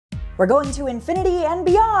We're going to infinity and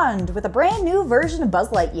beyond with a brand new version of Buzz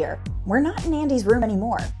Lightyear. We're not in Andy's room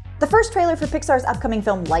anymore. The first trailer for Pixar's upcoming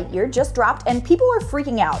film Lightyear just dropped and people are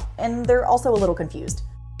freaking out, and they're also a little confused.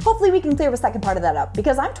 Hopefully we can clear the second part of that up,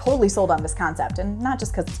 because I'm totally sold on this concept, and not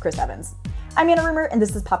just because it's Chris Evans. I'm Anna Rumor, and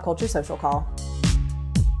this is Pop Culture Social Call.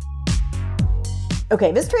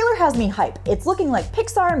 Okay, this trailer has me hype. It's looking like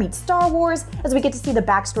Pixar meets Star Wars as we get to see the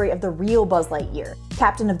backstory of the real Buzz Lightyear,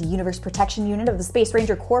 captain of the Universe Protection Unit of the Space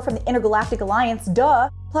Ranger Corps from the Intergalactic Alliance, duh!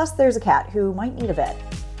 Plus there's a cat who might need a vet.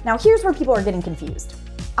 Now here's where people are getting confused.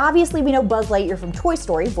 Obviously we know Buzz Lightyear from Toy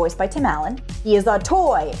Story, voiced by Tim Allen. He is a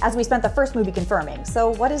toy, as we spent the first movie confirming,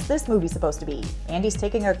 so what is this movie supposed to be? Andy's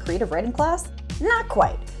taking a creative writing class? Not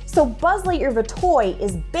quite. So Buzz Lightyear the toy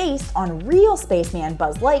is based on real spaceman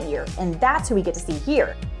Buzz Lightyear, and that's who we get to see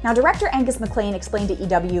here. Now director Angus MacLane explained to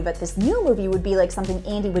EW that this new movie would be like something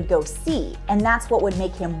Andy would go see, and that's what would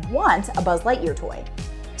make him want a Buzz Lightyear toy.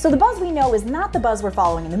 So the Buzz we know is not the Buzz we're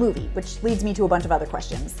following in the movie, which leads me to a bunch of other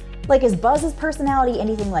questions. Like, is Buzz's personality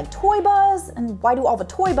anything like Toy Buzz? And why do all the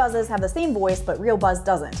Toy Buzzes have the same voice but real Buzz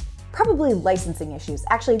doesn't? Probably licensing issues.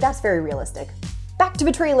 Actually, that's very realistic. Back to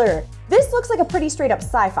the trailer! This looks like a pretty straight up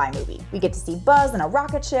sci-fi movie. We get to see Buzz in a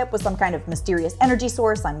rocket ship with some kind of mysterious energy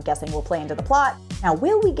source I'm guessing will play into the plot. Now,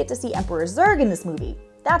 will we get to see Emperor Zurg in this movie?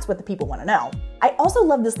 That's what the people want to know. I also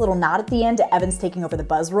love this little nod at the end to Evans taking over the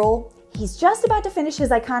Buzz role. He's just about to finish his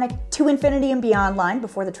iconic "To Infinity and Beyond" line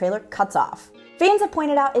before the trailer cuts off. Fans have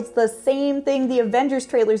pointed out it's the same thing the Avengers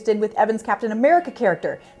trailers did with Evans' Captain America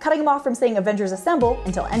character, cutting him off from saying Avengers Assemble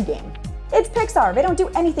until Endgame. It's Pixar, they don't do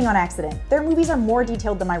anything on accident. Their movies are more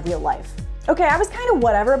detailed than my real life. Okay, I was kind of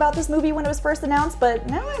whatever about this movie when it was first announced, but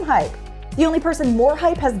now I'm hype. The only person more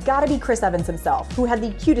hype has gotta be Chris Evans himself, who had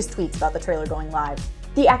the cutest tweets about the trailer going live.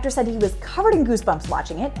 The actor said he was covered in goosebumps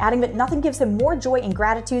watching it, adding that nothing gives him more joy and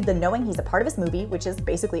gratitude than knowing he's a part of his movie, which is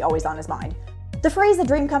basically always on his mind. The phrase "a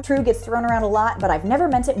dream come true" gets thrown around a lot, but I've never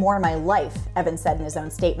meant it more in my life, Evans said in his own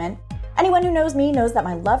statement. Anyone who knows me knows that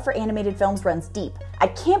my love for animated films runs deep. I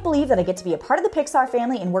can't believe that I get to be a part of the Pixar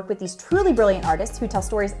family and work with these truly brilliant artists who tell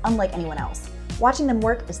stories unlike anyone else. Watching them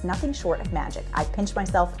work is nothing short of magic. I pinch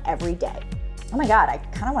myself every day. Oh my god, I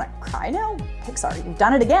kind of want to cry now? Pixar, you've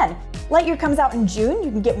done it again! Lightyear comes out in June.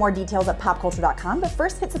 You can get more details at popculture.com, but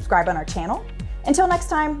first hit subscribe on our channel. Until next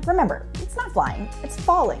time, remember, it's not flying, it's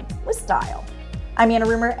falling with style. I'm Anna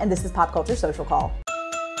Rumor, and this is Pop Culture Social Call.